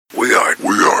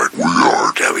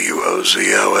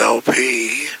WOZOLP,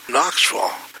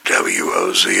 Knoxville.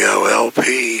 WOZOLP,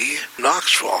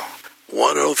 Knoxville.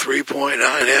 103.9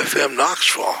 FM,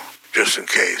 Knoxville. Just in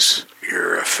case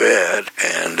you're a Fed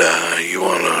and you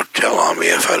want to tell on me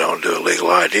if I don't do a legal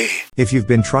ID. If you've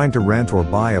been trying to rent or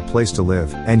buy a place to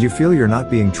live and you feel you're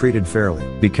not being treated fairly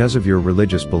because of your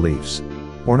religious beliefs,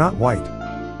 or not white,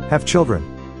 have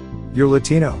children, you're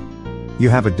Latino, you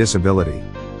have a disability,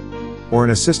 or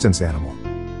an assistance animal,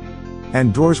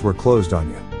 and doors were closed on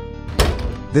you,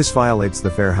 this violates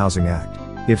the Fair Housing Act.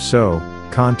 If so,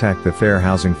 contact the Fair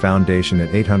Housing Foundation at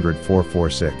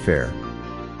 800-446-FAIR.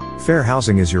 Fair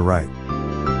housing is your right.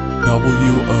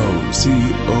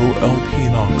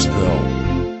 WOZOLP Knoxville.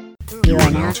 You are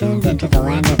now tuned into the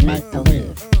land of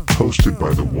make-believe. Hosted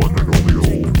by the one and only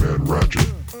old man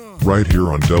Ratchet. Right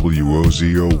here on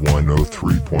WOZO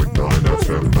 103.9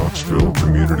 FM Knoxville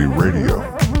Community Radio.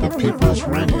 The People's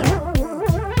Radio.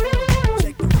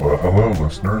 Well, hello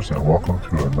listeners, and welcome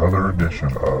to another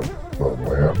edition of the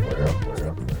land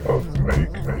of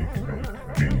make-believe.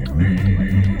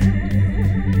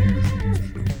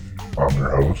 I'm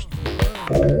your host,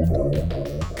 old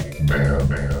man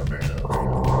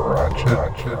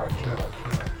Ratchet,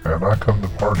 and I come to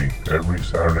party every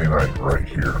Saturday night right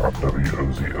here on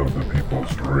WOZO, the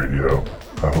People's Radio.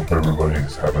 I hope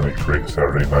everybody's having a great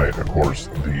Saturday night. Of course,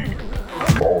 the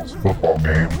Vols football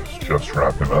game is just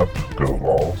wrapping up. Go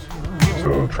Vols.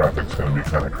 So traffic's going to be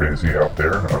kind of crazy out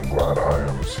there. I'm glad I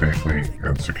am safely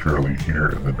and securely here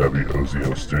in the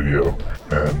WOZO studio.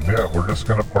 And yeah, we're just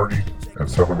going to party and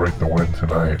celebrate the win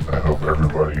tonight. I hope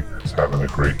everybody is having a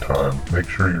great time. Make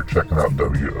sure you're checking out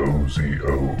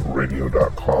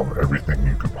WOZOradio.com. Everything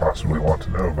you could possibly want to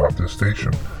know about this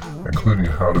station, including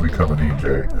how to become a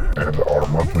DJ. And our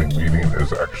monthly meeting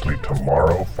is actually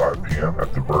tomorrow, 5 p.m.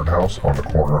 at the Birdhouse on the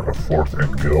corner of 4th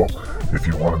and Gill. If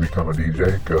you want to become a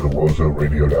DJ, go to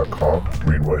WOZOradio.com,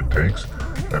 read what it takes,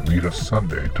 and meet us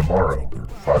Sunday, tomorrow,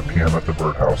 5 p.m. at the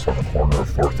Birdhouse on the corner of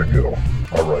 4th and Gill.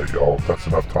 Alright, y'all, that's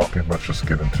enough talking. Let's just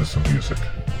get into some music.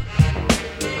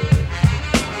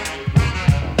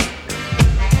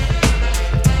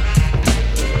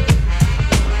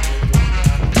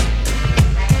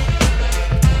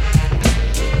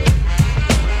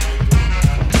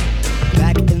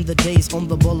 Days on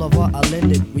the boulevard I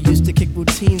lended. We used to kick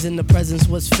routines and the presence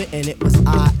was fitting. It was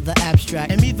I, the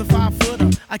abstract, and me, the 5-footer.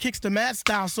 I kicks the mad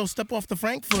style, so step off the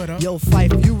Frankfurter. Yo,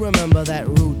 Fife, you remember that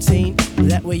routine?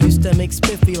 That way used to make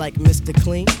spiffy like Mr.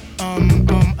 Clean.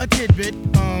 A tidbit,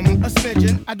 a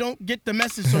smidgen. I don't get the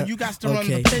message, so you got to run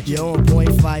the pigeon. You're on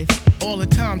point, Fife. All the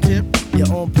time, Tip.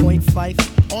 You're on point, Fife.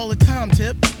 All the time,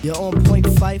 Tip. You're on point,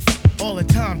 Fife. All the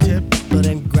time, Tip. But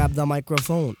then grab the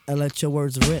microphone and let your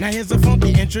words rip. Now here's a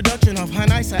funky introduction of how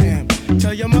nice I am.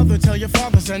 Tell your mother, tell your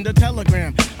father, send a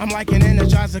telegram. I'm like an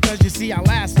energizer, cause you see I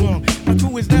last long. My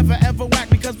crew is never ever whack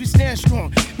because we stand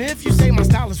strong. Now if you say my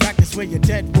style is whack, that's where you're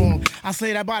dead wrong. I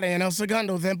slay that body and El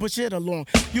Segundo, then push it along.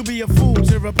 You'll be a fool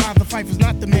to reply the fight is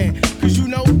not the man. Cause you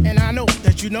know, and I know,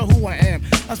 that you know who I am.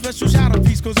 A special shout out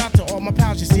piece goes out to all my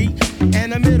pals, you see.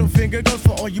 And a middle finger goes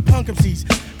for all you punk MCs.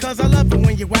 Cause I love it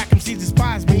when you whack MCs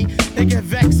despise me. They get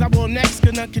vexed, I will next,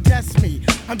 cause none can test me.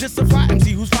 I'm just a fly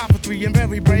MC who's 5 for 3 and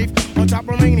very brave. On top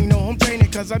remaining, no home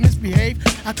training cause I misbehave.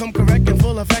 I come correct and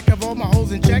full effect of all my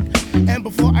holes in check. And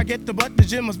before I get the butt, the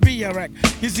gym must be a wreck.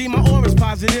 You see my aura's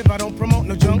positive, I don't promote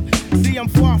no junk. See I'm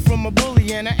far from a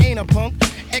bully and I ain't a punk.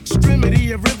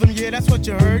 Extremity of rhythm, yeah that's what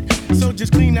you heard. So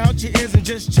just clean out your ears and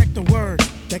just check the word.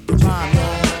 Check the time,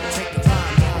 y'all. Check the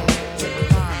time.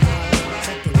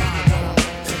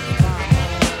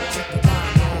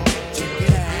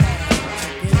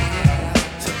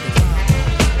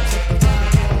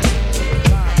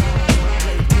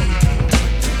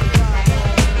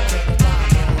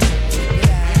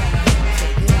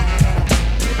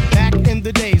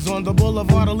 On the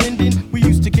boulevard of Linden, we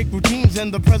used to kick routines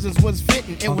and the presence was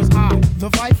fitting. It was I, the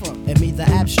Viper, and me, the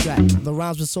abstract. The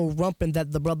rhymes were so rumpin'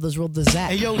 that the brothers rolled the Zach.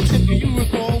 Hey yo, Tip, do you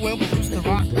recall when we used to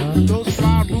rock those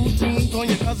fly routines on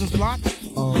your cousin's block?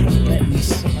 Let me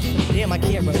see. Damn, I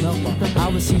can't remember.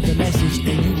 I'll receive the message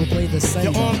and you will play the same.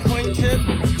 You're on point, Tip.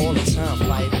 All the time,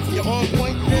 Fife. You're on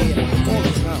point, Tip. Yeah, all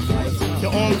the time, Fife.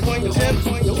 You're on point, Tip.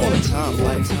 You're all the time,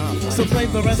 Fife. So play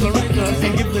the resurrector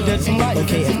and give the dead some life.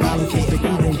 Okay, and allocate the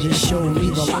even just show me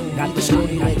the lock. Got the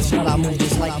shorty legs, but I move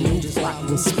just like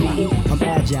with speed. I'm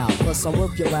agile, plus I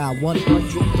work it out.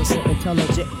 100%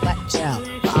 intelligent black child.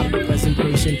 I'm the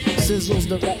presentation, sizzles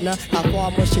the retina. How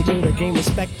far must you go to gain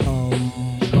respect?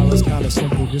 Well, it's kinda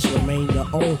simple, just remain your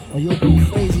own, or you'll be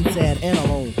crazy, sad, and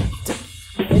alone.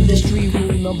 Industry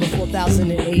rule number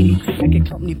 4080. Record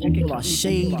company people are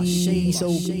shady. So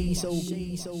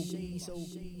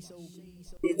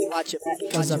watch it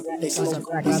because they so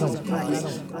crack. I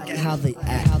don't like how they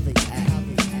act.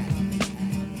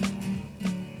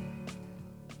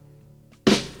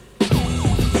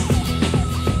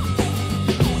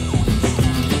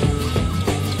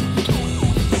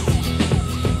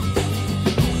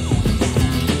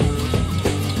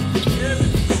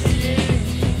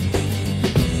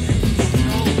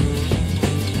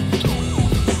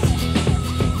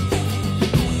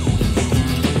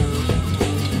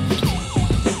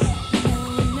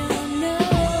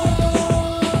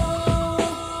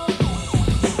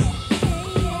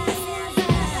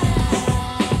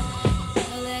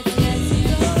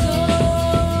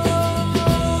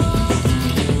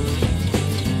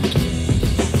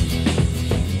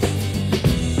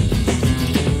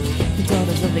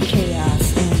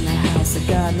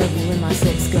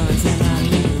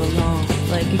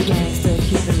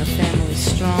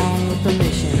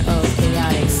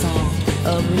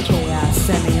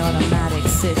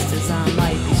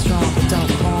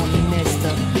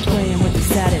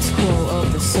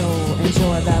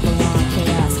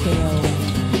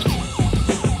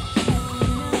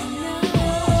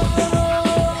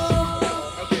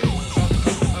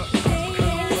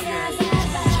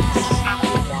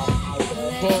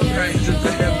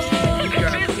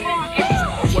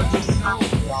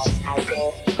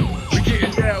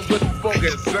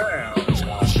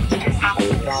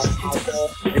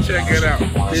 Check it out.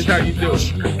 Here's how you do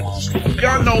it.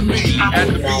 Y'all know me at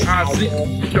the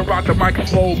BIC. You're out the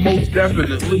microphone most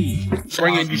definitely.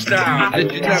 Bringing you style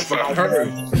that you never heard.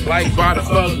 Like by the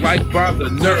bug, like by the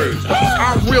nerds.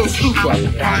 I'm real super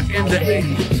hot in the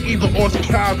 80s. Even Austin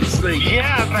Powers sing.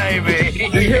 Yeah, baby.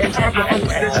 The hip hop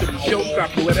unconditional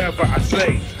showstopper, whatever I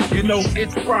say. You know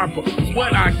it's proper.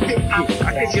 When I kick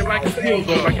it like a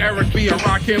dildo, like Eric B. and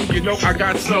Rakim. You know I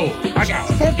got soul. I got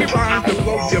funky rhymes to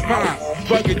blow your mind.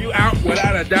 Bugging you out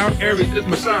without a doubt. Aries is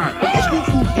my sign. I'm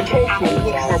cuckoo,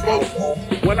 with my vocal.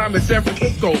 When I'm in San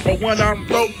Francisco, or when I'm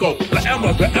local. The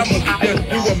Emma, just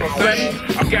doing my thing.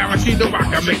 I'm guaranteed to rock.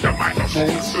 I make the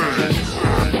microphone sing.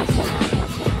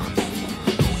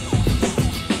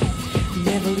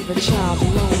 Never leave a child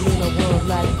alone in a world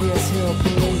like this. He'll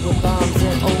play with bombs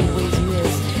and always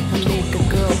miss. And make a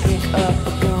girl pick up a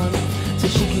gun so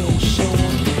she can show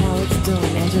him how it's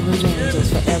done. Angela's angels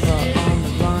forever on the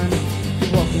run,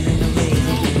 walking in the rays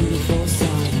of the beautiful sun.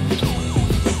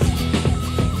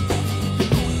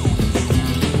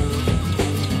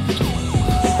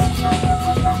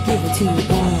 Give it to you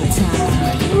one more time.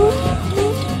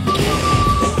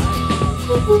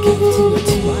 Give it to you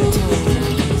two more times.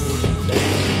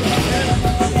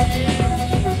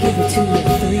 Give it to you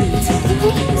 3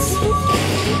 times.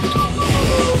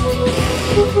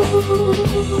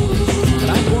 And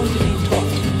I'm going to be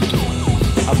talking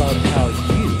about how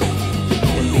you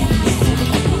can be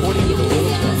people according to the will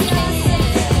of God.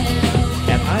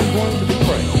 And I'm going to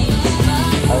pray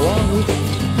along with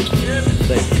you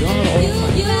that God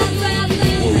Almighty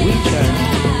will reach out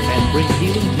and bring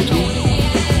healing to you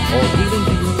or healing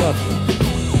to your loved ones.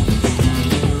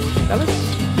 Now let's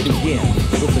begin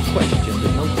with the question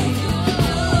that most people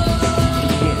ask.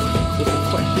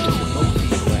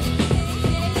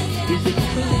 Is it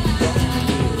true that God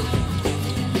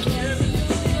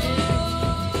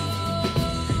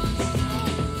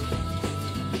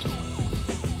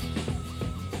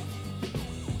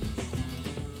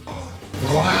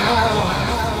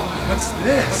Wow! What's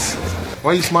this? Why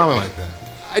are you smiling like that?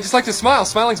 I just like to smile.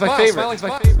 Smiling's my favorite.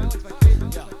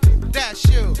 That's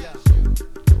you.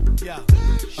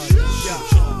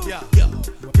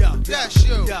 That's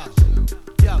you.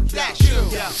 That's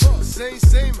you.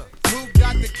 Same. Who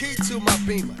got the key to my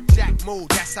beamer? Jack Mood,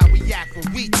 that's how we act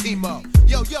when we team up.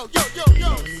 Yo.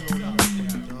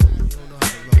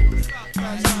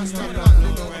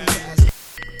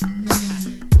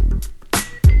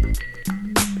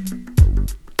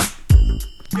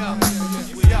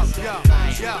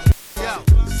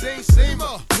 Same.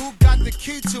 Who got the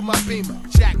key to my beamer?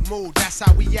 Jack Mood, that's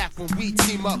how we act when we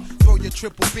team up. Throw your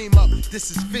triple beam up,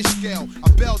 this is fish scale. I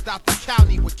bailed out the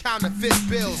county with counterfeit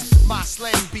bills. My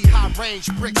slang be high range,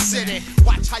 brick city.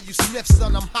 Watch how you sniff,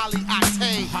 son, I'm highly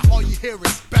octane. All you hear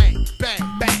is bang, bang,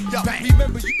 bang. Yo,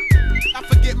 remember you, I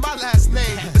forget my last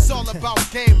name. It's all about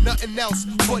game, nothing else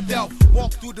but elf.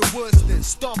 Walk through the woods, then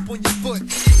stomp on your foot.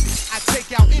 I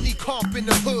take out any comp in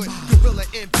the hood. Gorilla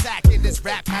impact in the his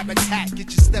rap habitat.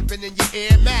 Get you stepping in your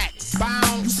Air Max.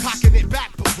 Bounce, cocking it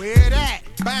back, but where that?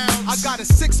 Bounce. I got a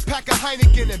 6-pack of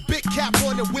Heineken and big cap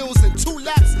on the wheels and 2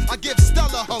 laps. I give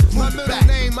Stella her groove. My middle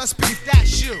name must be That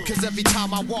Shoe. Cause every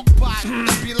time I walk by,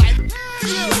 it be like,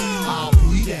 I'll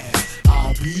be there,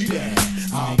 I'll be there,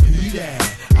 I'll be there,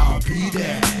 I'll be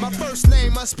there. My first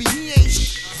name must be He Ain't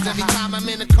Shit. Cause every time I'm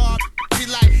in the car, be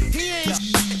like, He Ain't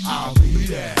Shit. I'll be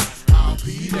there, I'll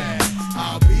be there,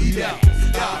 I'll be there,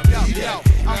 I'll be there.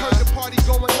 I heard the party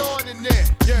going on in there,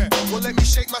 yeah. Well, let me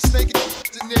shake my snake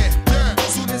in there, yeah.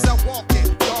 Soon as I walk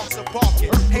in, dogs are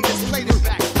barking. Haters played it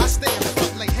back, I stay in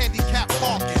front like handicap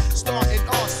parking. Starting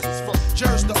arsons from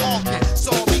Jersey to Auckland.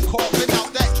 Saw me coughing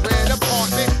out that grand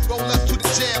apartment. Roll up to the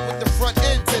jam with the front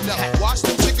end pin up. Watch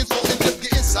them chickens go end up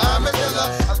getting salmonella.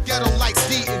 A ghetto like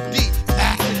C and D,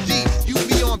 Acting D. You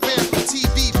be on band for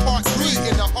TV part 3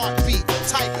 in a heartbeat.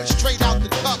 Tiger, straight out the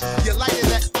cup. You're lighting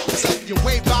that up, you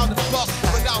wave out the buck.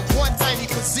 But I'm one tiny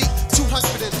physique,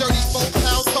 234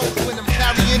 pounds total when I'm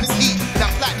carrying the heat. Now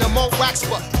platinum on wax,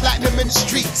 but platinum in the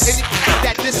streets. Any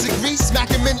that disagree, smack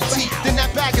him in the teeth. Then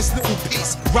that bag is little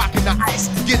piece, rocking the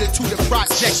ice. Get it to the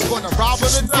projects, gonna rob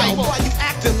her tonight. Why you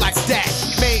acting like that?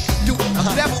 Made do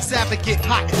devil's advocate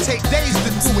hot. Take days to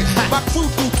do it. My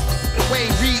crew do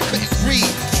Wayne Reed couldn't read.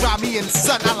 Try me in the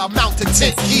sun, I'll amount to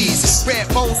 10 keys. Red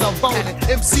bones are boning,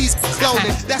 MCs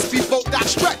cloning. That's before I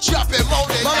stretch up and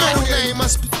moaning. My middle name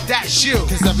must be That Shoe.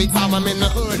 Cause every time I'm in the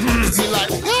hood, it's be like,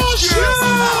 That Shoe.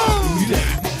 I'll be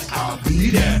there, I'll be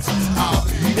there, I'll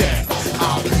be there,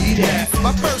 I'll be there.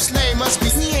 My first name must be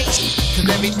He Ain't Shit. Cause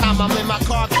every time I'm in my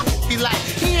car, be like,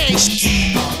 He Ain't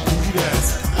Shit. I'll be there,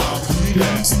 I'll be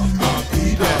there, I'll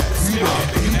be there, I'll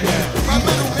be there. My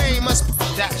middle name must be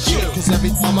That Shoe. Cause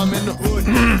every time I'm in the hood,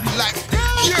 be like,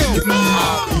 Shoe.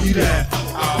 I'll be there,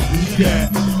 I'll be there,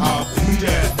 I'll be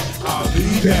there, I'll be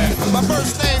there. My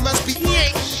first name must be He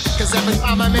Ain't Shit. Cause every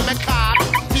time I'm in the car,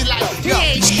 be like, He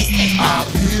Ain't Shit. I'll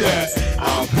be there,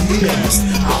 I'll be there,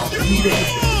 I'll be there,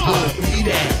 I'll be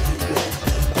there.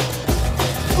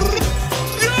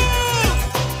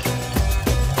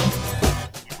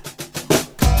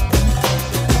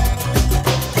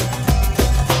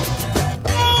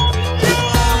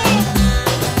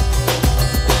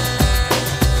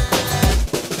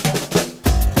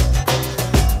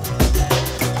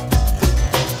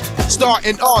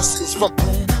 Starting arsons from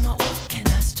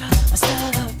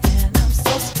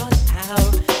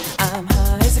I'm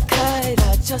high as a kite,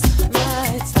 I just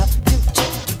might stop to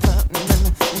check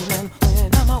when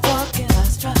I'm walking, I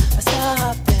stop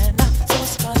and I'm so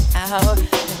strung out.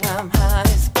 When I'm high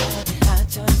as a kite, I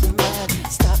just might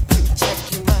stop to check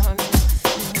you out.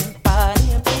 Body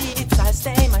and beats, I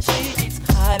stay my sheets.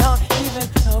 I don't even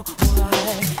know why.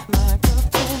 My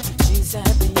girlfriend, she's at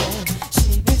the end. She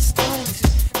is starting to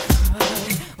cry.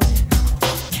 When I'm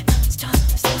walking, stop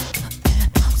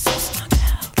and I'm so strung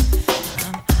out.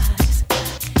 I'm high as a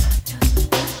kite, I just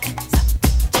might stop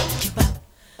to check you out.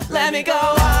 Let me go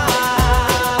on,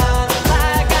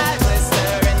 like I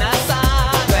blister in the sun.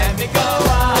 Let me go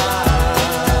on,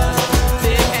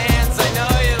 big hands, I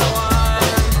know you're the one.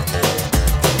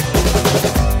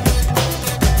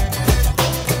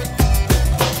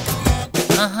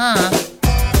 Uh-huh.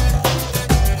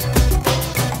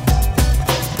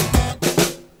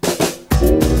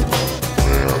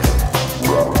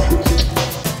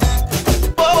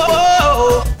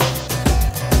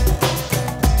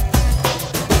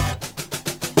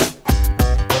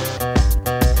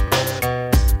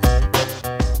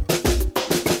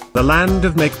 The land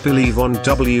of make-believe on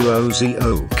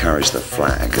WOZO carries the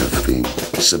flag of being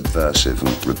subversive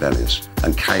and rebellious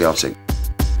and chaotic.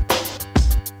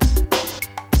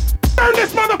 Turn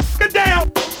this motherfucker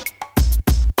down!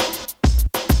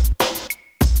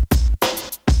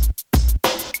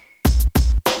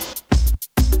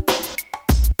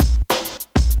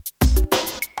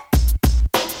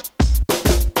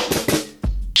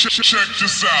 Check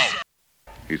this out.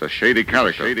 He's a shady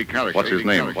character. What's his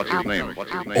name? Old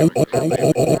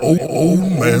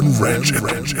man Ratchet.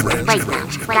 Wait now,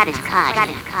 got his card.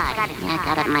 Yeah,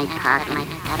 got it in my card.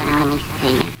 Now let me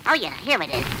see. Oh yeah, here it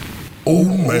is.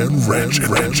 Old man Ratchet.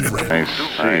 I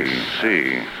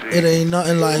see. It ain't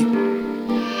nothing like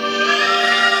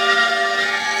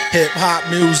hip hop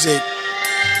music.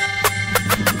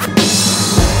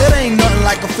 It ain't nothing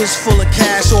like a fist full of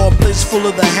cash or a blitz full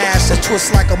of the hash that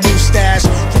twists like a mustache.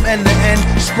 From end to end,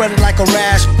 spread it like a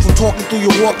rash. From talking through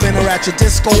your Walkman or at your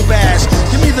disco bash.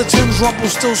 Give me the Tim's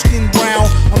Rumpelstiltskin brown,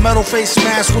 a metal face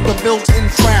mask with a built-in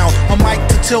frown, a mic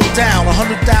to tilt down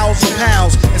 100,000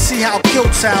 pounds, and see how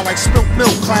kilt sound like spilt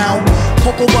milk clown.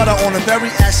 Cocoa butter on a very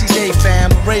assy day,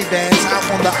 fam. Ray-Bans out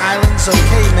on the islands of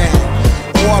Cayman.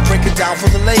 Or I break it down for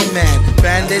the layman.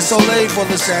 Band-Aid Soleil for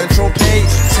the Saint-Tropez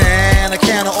tan. A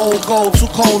can of old gold, too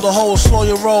cold to hold. Slow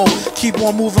your roll, keep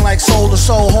on moving like soul to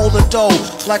soul. Hold the dough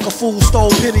like a fool stole.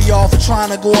 Pity y'all for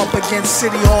trying to go up against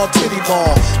City Hall titty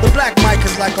ball. The black mic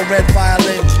is like a red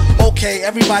violin. Okay,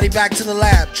 everybody back to the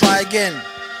lab, try again.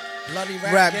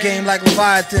 Rap game like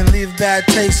Leviathan, leave bad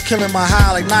taste, killing my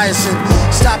high like niacin.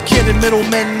 Stop kidding,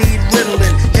 middlemen need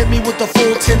Ritalin. Hit me with the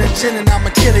full tin and I'm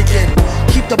a kid again.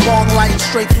 Keep the bong lighting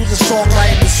straight through the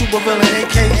songwriting. The super villain,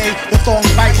 aka the thong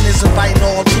biting, is inviting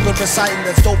all to the reciting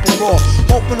that's dope and raw.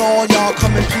 Hoping all y'all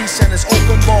come in peace and it's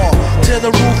open bar. Tear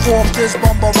the roof off this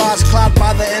bumble rise cloud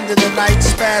by the end of the night.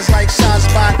 Spaz like shot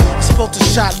spot. Spilt a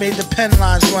shot, made the pen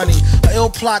lines runny. A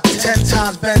ill plot to 10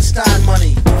 times Ben Stein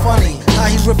money. Funny how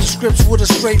he ripped the scripts with a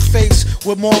straight face,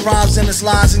 with more rhymes than his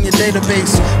lines in your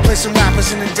database. Placing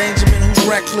rappers in endangerment who's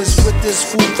reckless. With this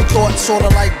food for thought, sorta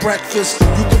like breakfast.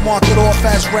 You can mark it off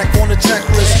as wreck on the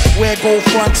checklist. Wear gold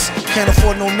fronts, can't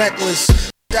afford no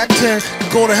necklace. That 10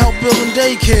 go to help building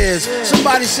daycares.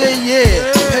 Somebody say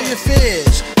yeah, pay your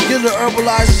fears. Give the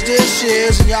herbalizers their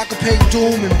shares, and y'all can pay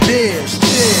doom and beers.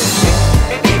 Cheers.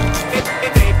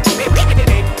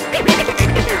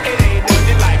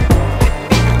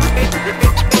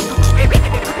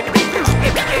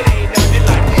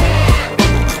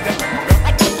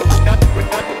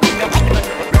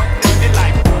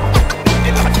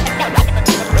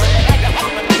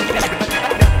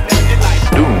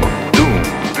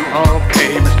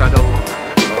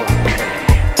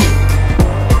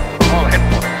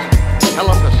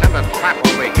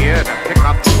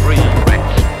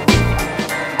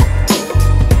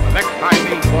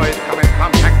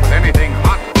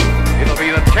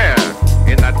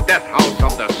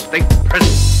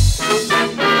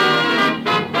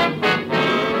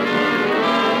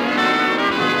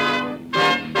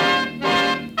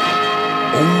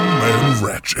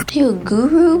 Ratchet. You a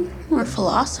guru or a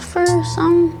philosopher or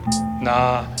something?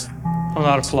 Nah, I'm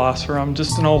not a philosopher. I'm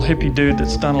just an old hippie dude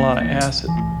that's done a lot of acid.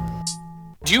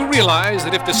 Do you realize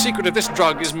that if the secret of this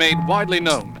drug is made widely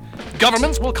known,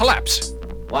 governments will collapse?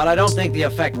 While I don't think the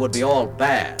effect would be all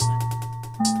bad.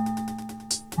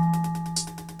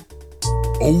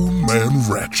 Old Man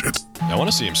Ratchet. I want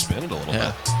to see him spin it a little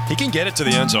bit. He can get it to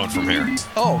the end zone from here.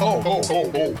 Oh.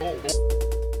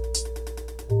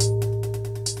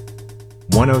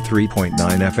 103.9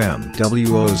 FM,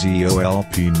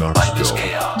 WOZOLP Knoxville. Mindless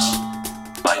chaos.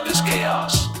 Mindless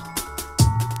chaos.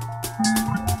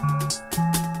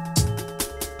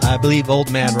 I believe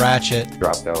Old Man Ratchet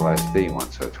dropped LSD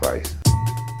once or twice.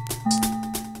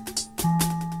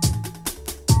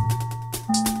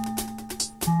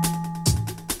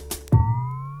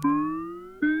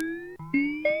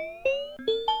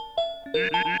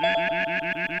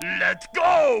 Let's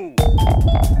go!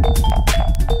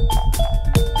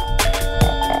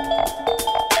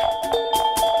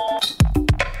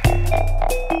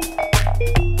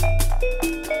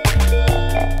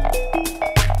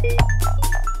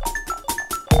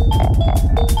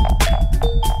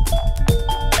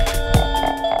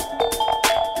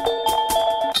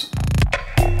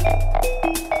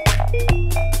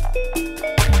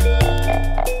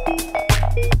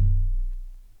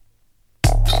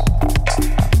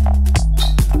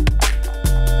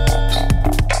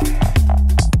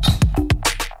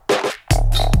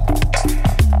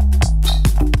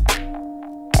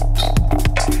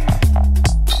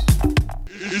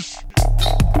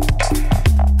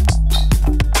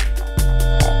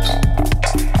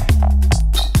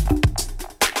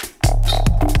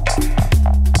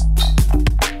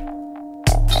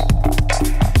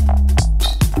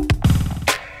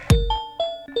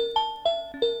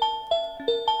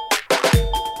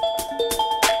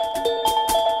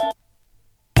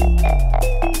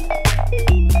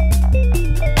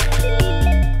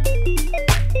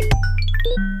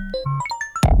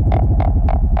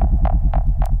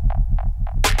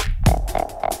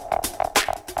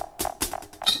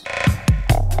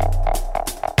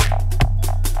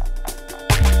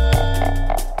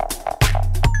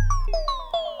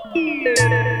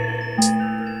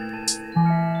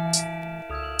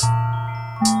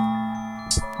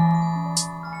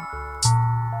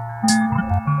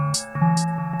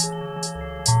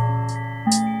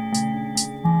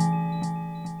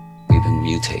 We've been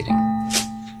mutating.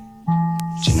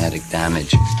 static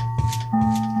damage.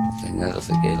 They never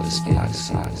forget the static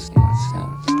sounds.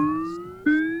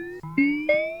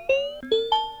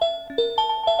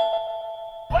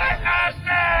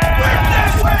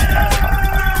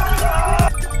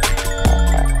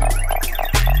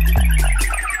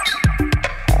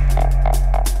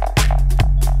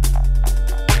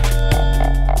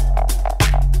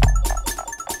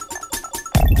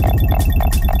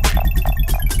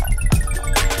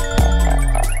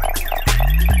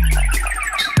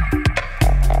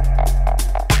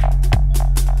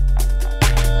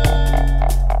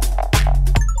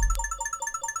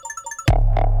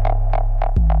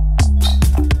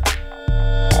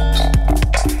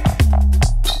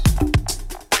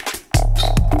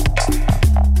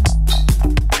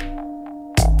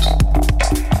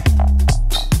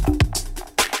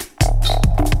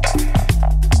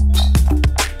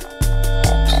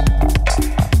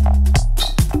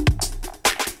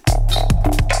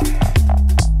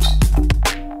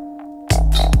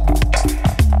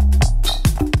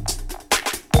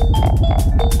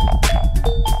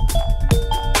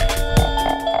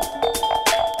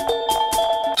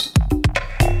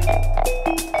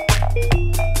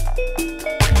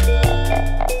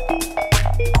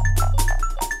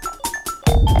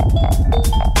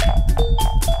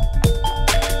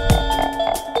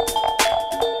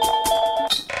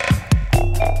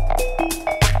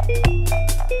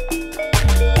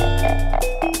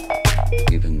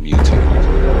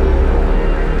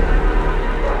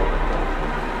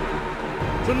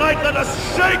 Tonight, let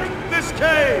us shake this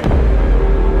cave!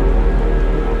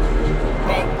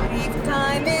 Make-believe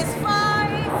time is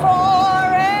fine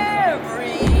for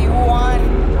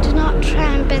everyone. Do not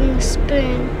try and bend the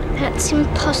spoon. That's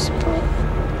impossible.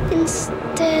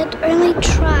 Instead, only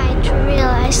try to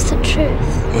realize the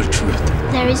truth. What truth?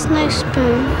 There is no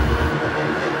spoon.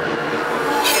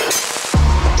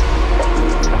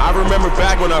 I remember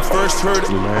back when I first heard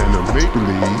the land of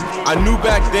make-believe. I knew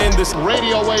back then this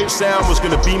radio wave sound was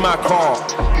gonna be my call.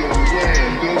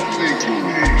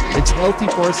 It's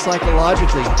healthy for us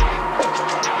psychologically.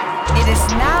 It is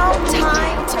now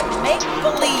time to make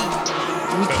believe.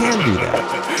 We can do that.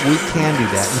 We can do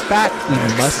that. In fact, we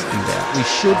must do that. We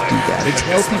should do that. It's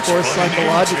healthy for us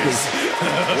psychologically.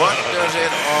 What does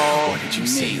it all What did you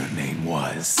say your name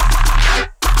was?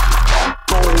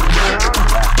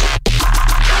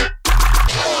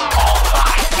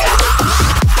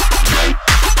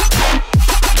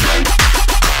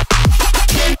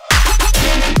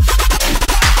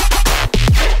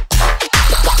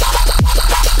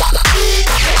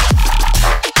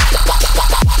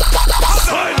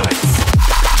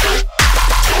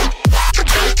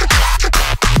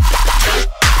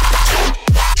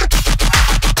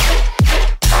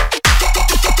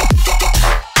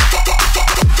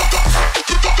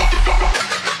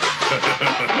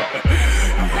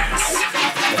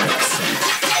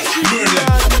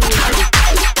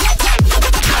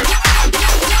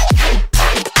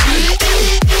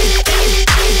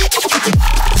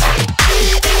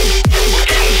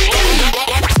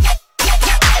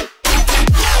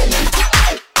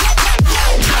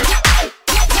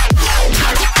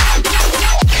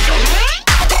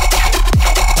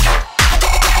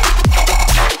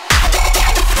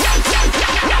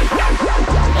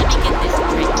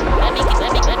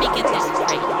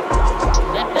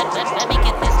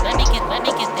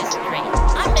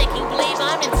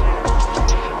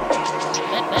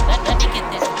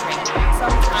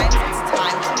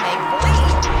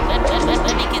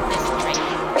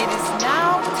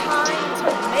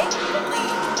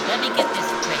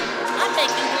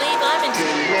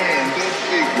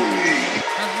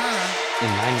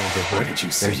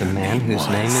 There's a man whose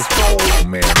name is Old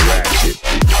Man Ratchet.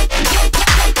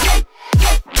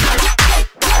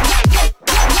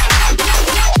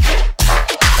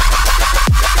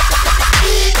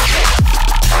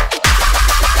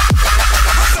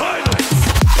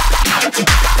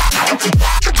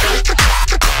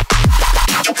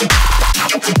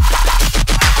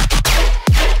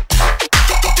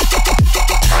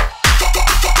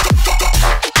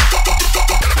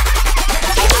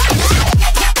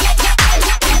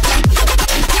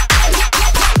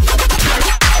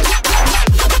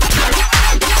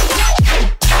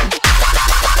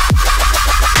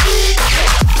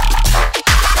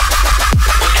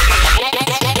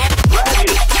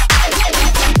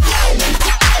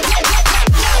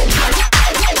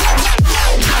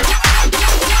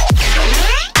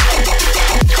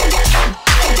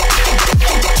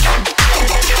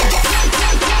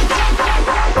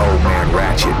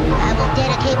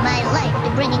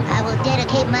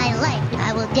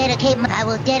 I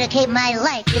will dedicate my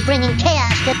life to bringing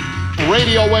chaos to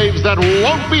Radio waves that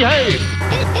won't behave.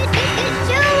 It's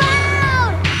too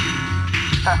loud!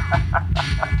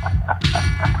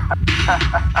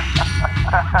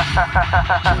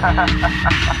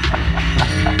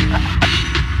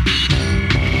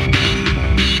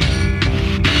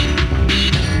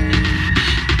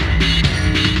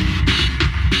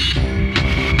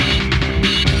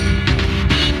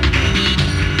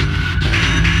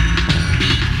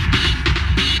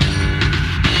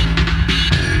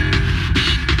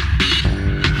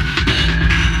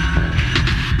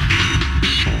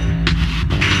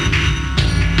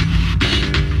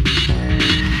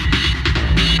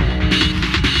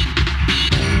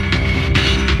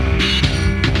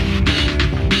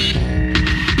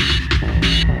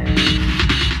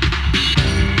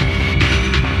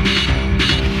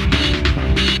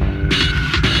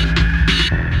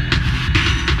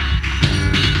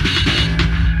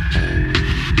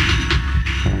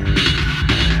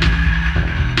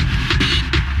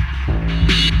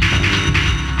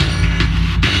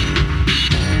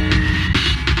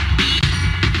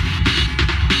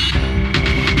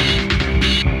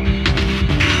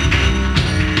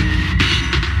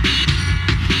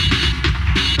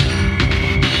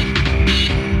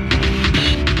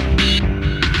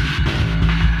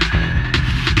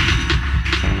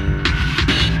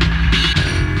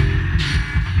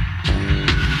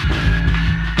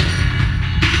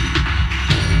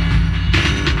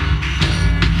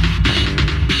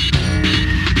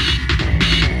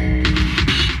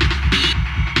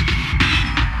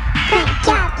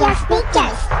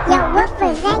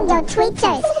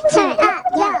 tweeters, turn up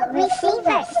your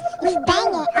receivers. We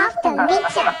banging off the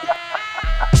meter.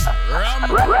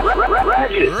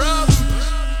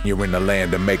 You're in the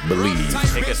land of make believe.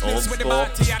 Take it old school.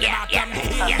 Yeah.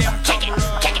 Check it.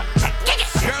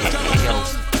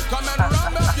 Come and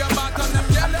run up your bottom, them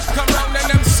girl. Come round and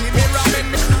them see me ramming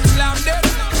me. Slam them.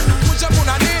 Push up on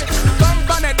a knee. Come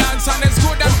on and dance and it's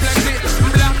good and plenty.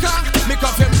 Blacker, me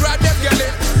cuff him, grab them girl.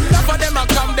 Enough of them a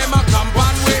come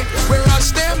one way. We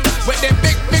rush them with them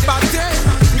big body.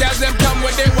 Girls them come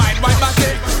with them wide body.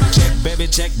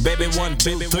 Check, baby, 1,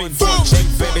 2, 3, 4.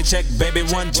 Check, baby,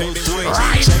 1, 2,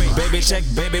 3. Check,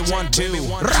 baby, 1, 2.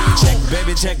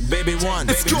 Check, baby, 1.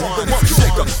 It's cool, the one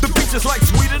shaker. The beach is like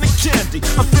sweeter than candy.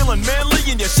 I'm feeling manly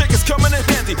and your shaker's coming in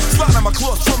handy. Sliding my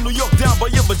claws from New York down by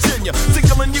your Virginia.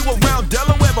 Tickling you around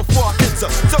Delaware before I enter.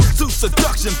 Toast to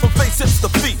seduction from face hips to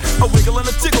feet. A wiggle and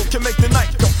a tickle can make the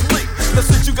night complete. Now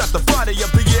since you got the body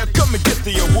of the year, come and get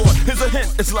the award. Here's a hint,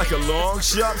 it's like a long,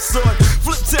 sharp sword.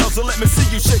 Flip tails and let me see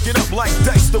you shake it up like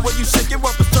dice. The way you shake it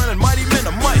up is turning mighty men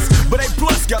to mice. But A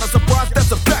plus got a surprise,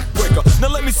 that's a backbreaker. Now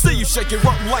let me see you shake it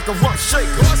up like a rough shaker.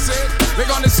 What's it? We're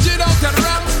gonna skid out and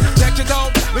run. Check it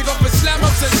out. We go for slam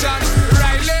up session.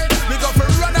 Riley, we go for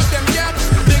run up them yard.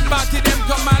 Big body them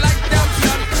come out like them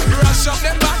flood. Rush up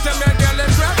them bottom and girl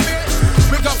and grab me.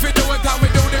 We go for do it and we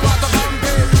do the water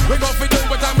pumpy. We go for do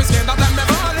it and we skin out and me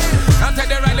body. And tell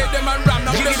the Riley them and ram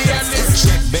up them girl.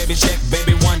 Check,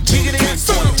 baby, 1, 2, 3,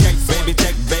 4.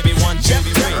 Check, baby, 1, 2,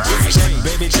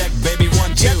 3. Check, baby,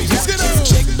 1, 2.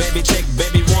 Check,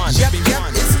 baby, 1.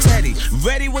 It's Teddy,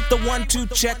 ready with the 1, 2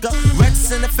 checker.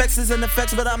 Rex and effects is in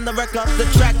effects, but I'm the wreck of the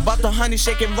track. Bought the honey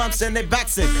shaking rumps and they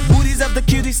backs it. Booties of the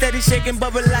cutie steady shaking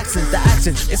but relaxing. The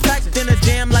action is packed in a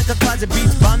jam like a closet.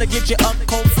 Beats bound to get you up,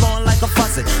 cold flowing like a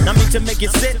faucet. Not mean to make you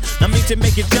sit, not mean to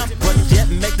make you jump, but yet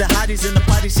make the hotties in the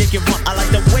party shake it rump. I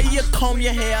like the way you comb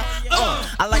your hair.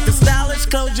 I like the stylish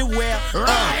clothes you wear.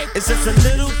 It's just the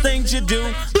little things you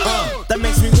do that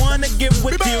makes me wanna get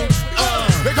with you.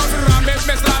 We go for ram it,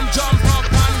 Miss Lamb, jump up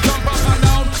and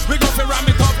down. We go for ram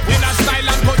it up in a style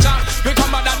and culture. We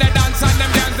come out of the dance and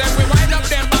them dance, then we wind up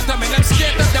them bottom and them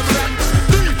skate up them run.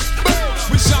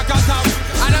 We shock us out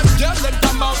and them girls them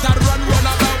come out and run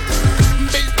about.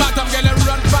 Big bottom girl and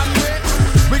run fun way.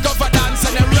 We go for dance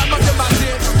and them ram up the body.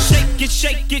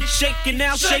 Shake it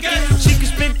now, shake it. She can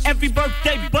spend every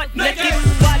birthday butt naked.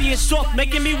 Body is soft,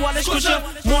 making me wanna squish her.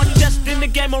 More just in the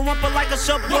game, a rumper like a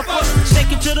subwoofer.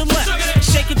 Shake it to the left,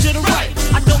 shake it to the right.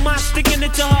 I don't mind sticking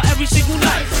it to her every single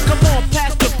night. Come on,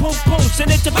 pass the boom,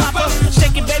 send it to Papa.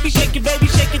 Shake it, baby, shake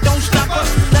it, don't stop her.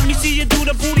 Let me see you do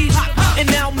the booty hop, and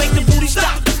now make the booty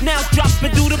stop. Now drop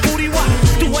and do the booty walk.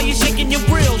 The way you're shaking your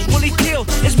grills really kills.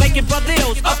 It's making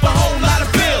brothers up a whole lot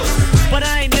of bills. But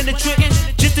I ain't in the trickin',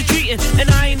 just the treatin', and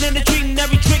I ain't in the treatin'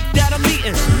 every trick that I'm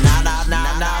eatin'.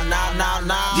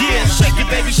 Nah. Yeah, shake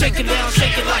it, baby, shake it down,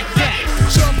 shake it like that.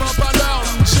 Jump up and down.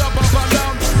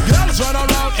 Girls run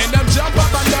around and them jump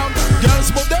up and down.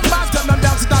 Girls move them bottom and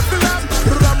dance it up the ram.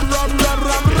 Ram.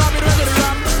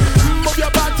 Move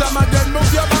your bottom and then move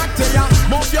your body, yeah.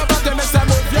 Move your bottom and say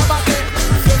move your body.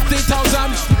 50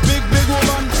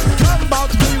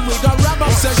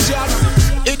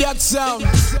 sound.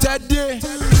 Teddy,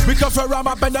 we come from Ram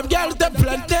up and them girls them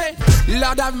plenty.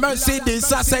 Lord have mercy,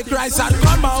 this I say Christ and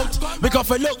come out. We come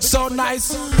for look so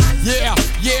nice. Yeah,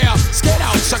 yeah, skate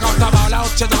out, check out the ball out,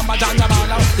 check out my jam the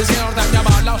ball out. This girl than the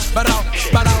ball out, but out,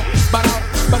 boom,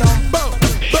 boom,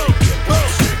 boom,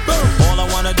 boom. All I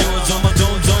wanna do is zoom,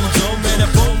 zoom, zoom, zoom, and a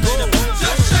boom, boom.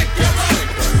 Just shake your body.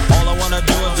 All I wanna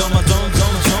do is zoom, zoom,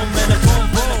 zoom, zoom, and a boom,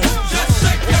 boom. Just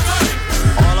shake your body.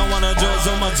 All I wanna do is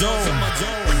zoom, zoom.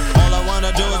 All I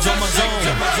wanna do is zoom, zoom.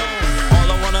 All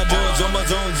I wanna do is zoom,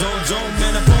 zoom, zoom, zoom,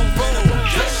 and a boom, boom.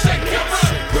 Just shake your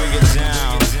body. Bring it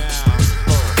down.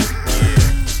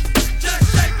 Just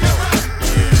shake your body.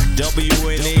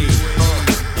 WNE.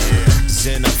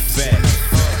 Zen effect.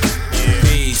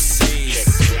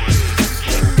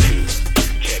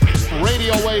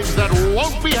 Radio waves that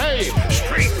won't behave.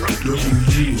 Straight from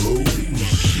WOZ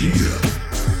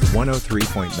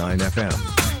 103.9 FM.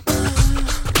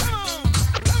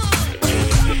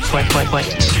 What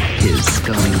is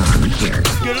going on here?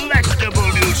 Delectable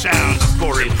new sounds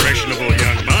for impressionable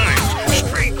young minds.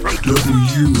 Straight from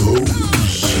WOZ.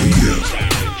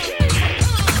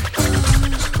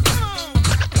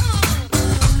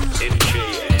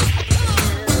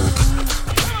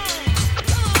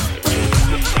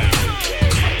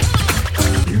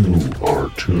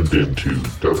 Tuned into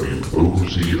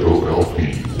WOZOLP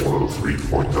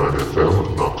 103.9 FM,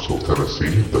 Knoxville,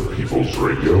 Tennessee, the People's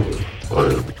Radio. I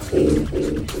am old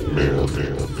man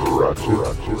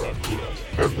Ratchet,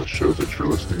 and the show that you're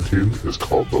listening to is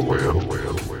called The Land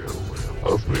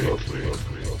of Make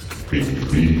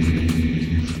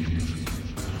Believe.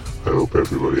 I hope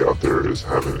everybody out there is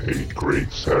having a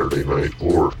great Saturday night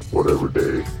or whatever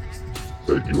day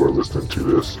that you are listening to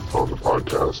this on the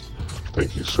podcast.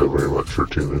 Thank you so very much for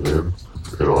tuning in.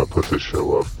 You know, I put this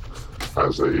show up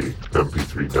as a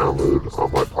MP3 download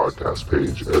on my podcast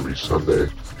page every Sunday.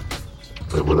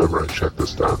 And whenever I check the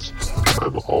stats,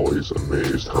 I'm always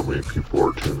amazed how many people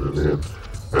are tuning in.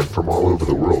 And from all over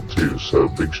the world too. So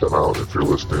big shout out if you're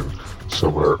listening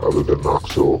somewhere other than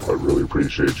Knoxville. I really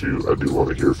appreciate you. I do want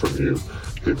to hear from you.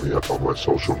 Hit me up on my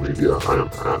social media. I am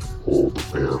at Old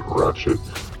Man Ratchet.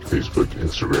 Facebook,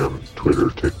 Instagram, Twitter,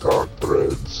 TikTok,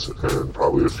 Threads, and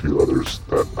probably a few others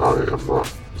that I am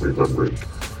not remembering.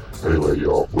 Anyway,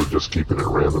 y'all, we're just keeping it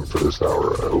random for this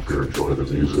hour. I hope you're enjoying the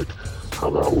music. How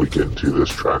about we get into this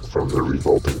track from the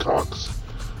Revolting Cocks?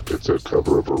 It's a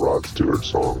cover of a Rod Stewart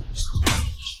song.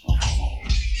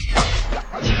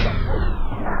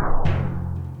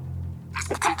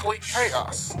 complete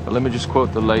chaos. But let me just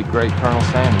quote the late, great Colonel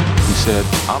Sanders. He said,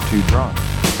 "I'm too drunk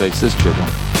to taste this chicken."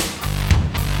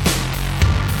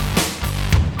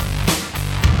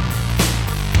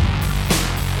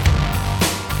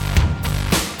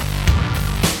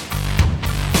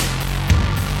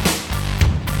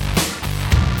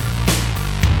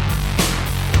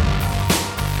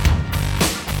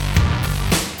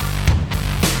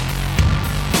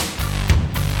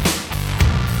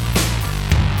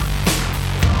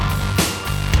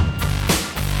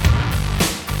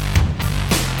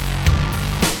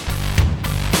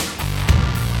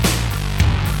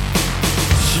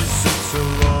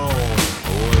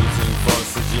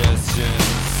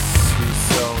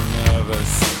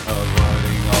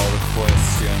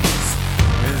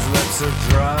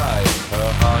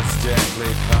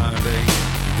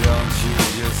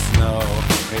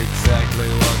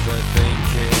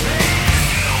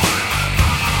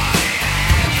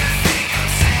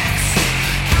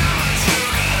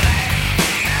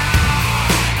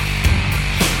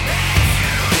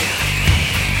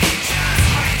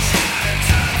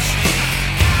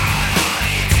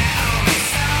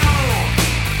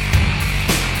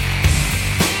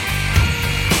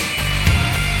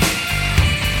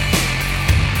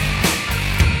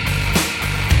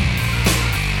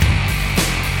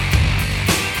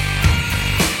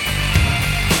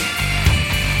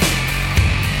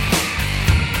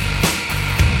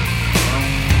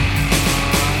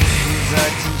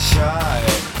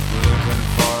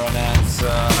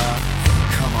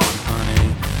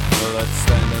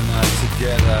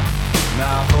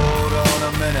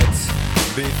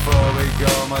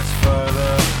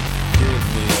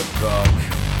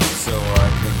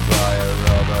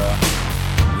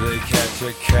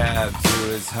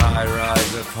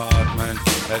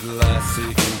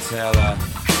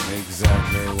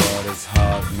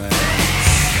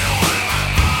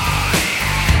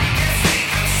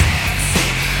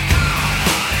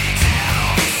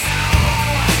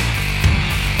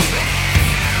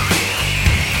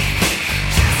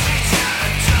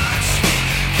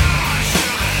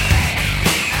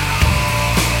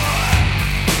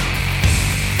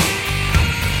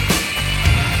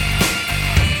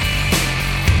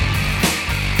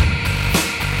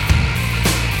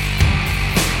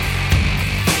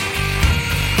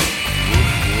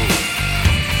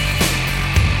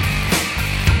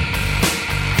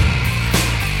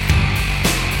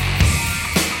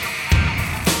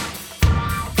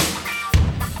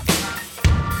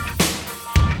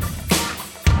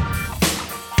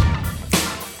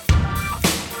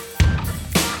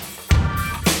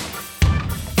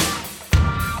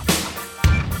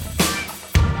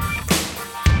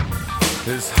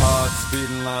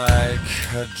 beating like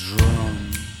a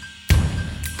drum.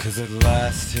 'Cause at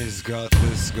last he's got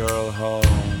this girl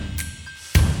home.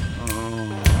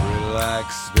 Oh,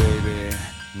 relax, baby.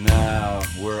 Now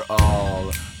we're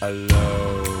all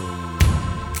alone.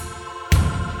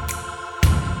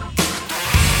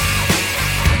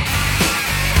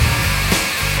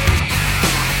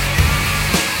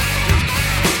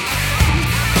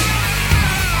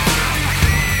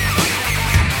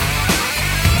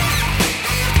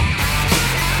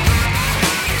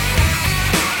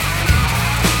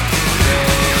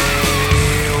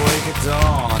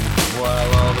 Dawn, while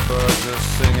all the birds are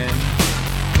singing.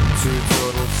 Two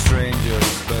total strangers,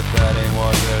 but that ain't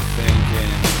what they're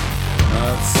thinking.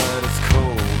 Outside it's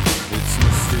cold, it's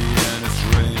misty and it's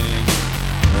raining.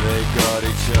 They got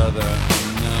each other,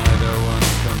 neither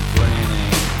one's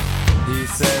complaining. He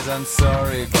says, I'm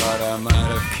sorry, but I'm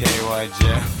out of KY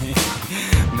jelly.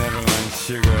 Never mind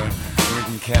sugar, we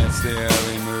can catch the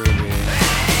early movie.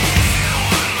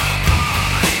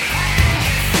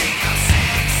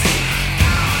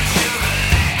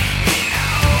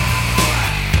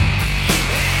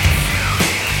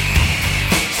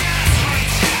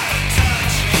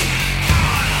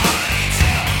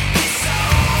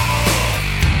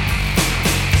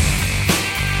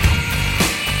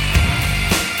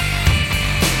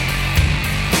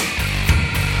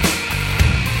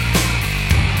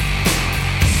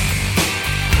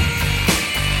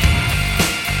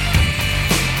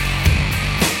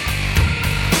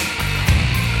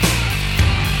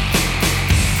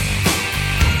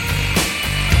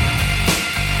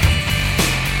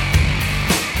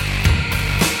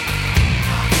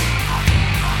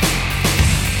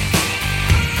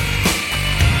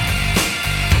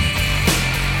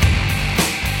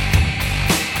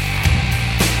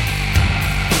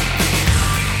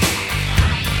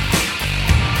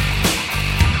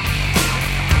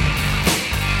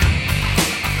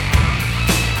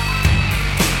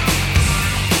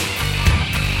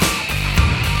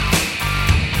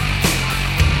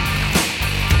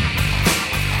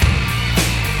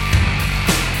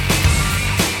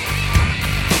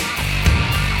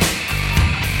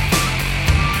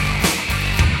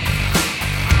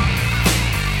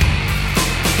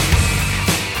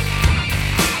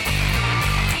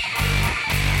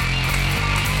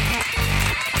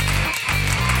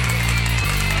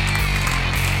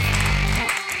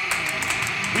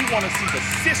 want to see the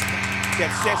system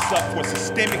that sets up for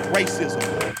systemic racism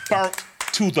burnt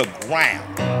to the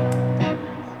ground.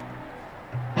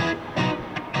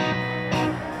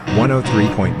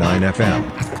 103.9 FM.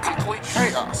 Complete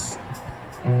chaos.